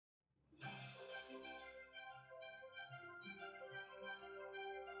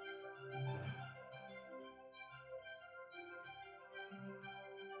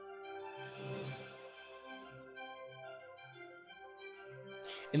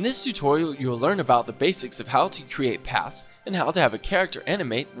In this tutorial, you'll learn about the basics of how to create paths and how to have a character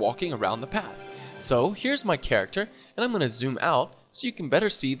animate walking around the path. So here's my character, and I'm going to zoom out so you can better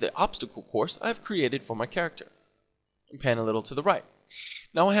see the obstacle course I've created for my character. And pan a little to the right.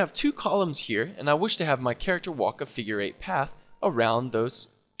 Now I have two columns here, and I wish to have my character walk a figure 8 path around those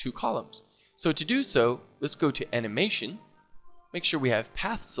two columns. So to do so, let's go to Animation, make sure we have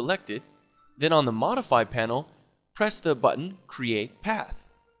Path selected, then on the Modify panel, press the button Create Path.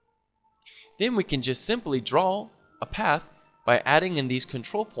 Then we can just simply draw a path by adding in these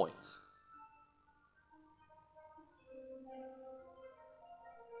control points.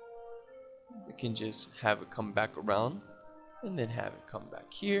 We can just have it come back around, and then have it come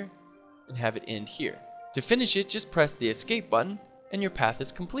back here, and have it end here. To finish it, just press the Escape button, and your path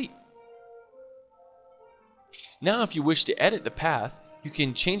is complete. Now if you wish to edit the path, you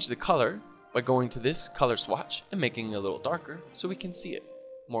can change the color by going to this color swatch and making it a little darker so we can see it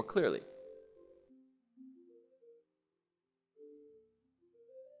more clearly.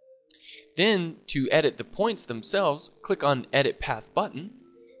 Then to edit the points themselves, click on Edit Path button.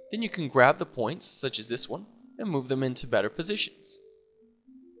 Then you can grab the points, such as this one, and move them into better positions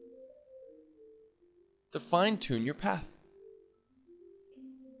to fine-tune your path.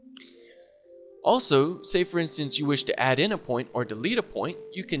 Also, say for instance you wish to add in a point or delete a point,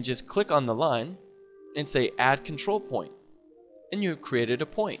 you can just click on the line and say Add Control Point, and you've created a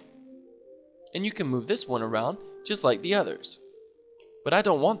point. And you can move this one around just like the others. But I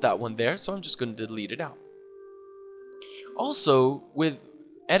don't want that one there, so I'm just going to delete it out. Also, with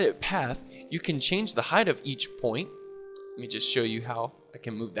Edit Path, you can change the height of each point. Let me just show you how I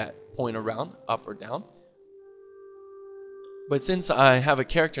can move that point around, up or down. But since I have a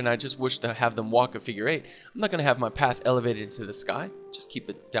character and I just wish to have them walk a figure 8, I'm not going to have my path elevated into the sky, just keep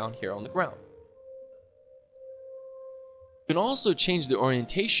it down here on the ground. You can also change the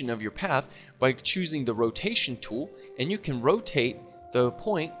orientation of your path by choosing the rotation tool, and you can rotate the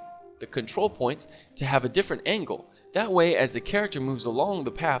control points to have a different angle. That way, as the character moves along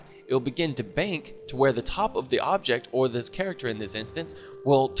the path, it will begin to bank to where the top of the object, or this character in this instance,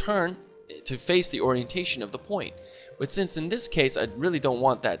 will turn to face the orientation of the point. But since in this case I really don't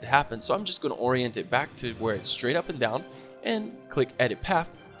want that to happen, so I'm just going to orient it back to where it's straight up and down, and click Edit Path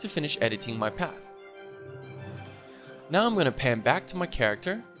to finish editing my path. Now I'm going to pan back to my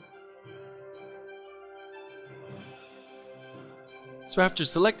character. So after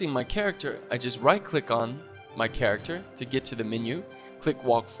selecting my character, I just right click on my character to get to the menu, click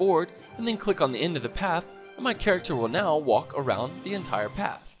Walk Forward, and then click on the end of the path, and my character will now walk around the entire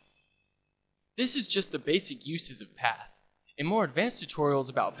path. This is just the basic uses of path. In more advanced tutorials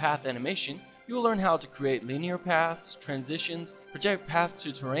about path animation, you will learn how to create linear paths, transitions, project paths to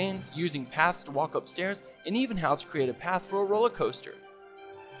terrains, using paths to walk upstairs, and even how to create a path for a roller coaster.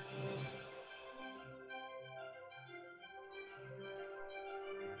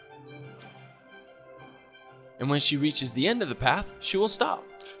 And when she reaches the end of the path, she will stop.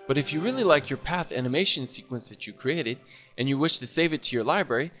 But if you really like your path animation sequence that you created, and you wish to save it to your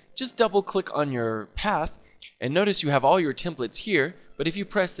library, just double click on your path, and notice you have all your templates here, but if you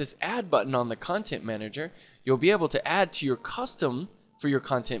press this Add button on the Content Manager, you'll be able to add to your custom for your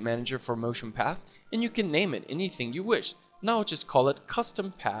Content Manager for motion paths, and you can name it anything you wish. Now I'll just call it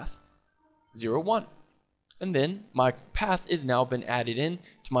Custom Path 01. And then my path is now been added in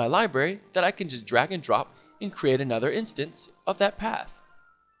to my library that I can just drag and drop and create another instance of that path.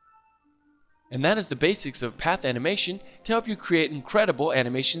 And that is the basics of path animation to help you create incredible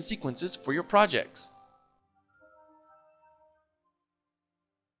animation sequences for your projects.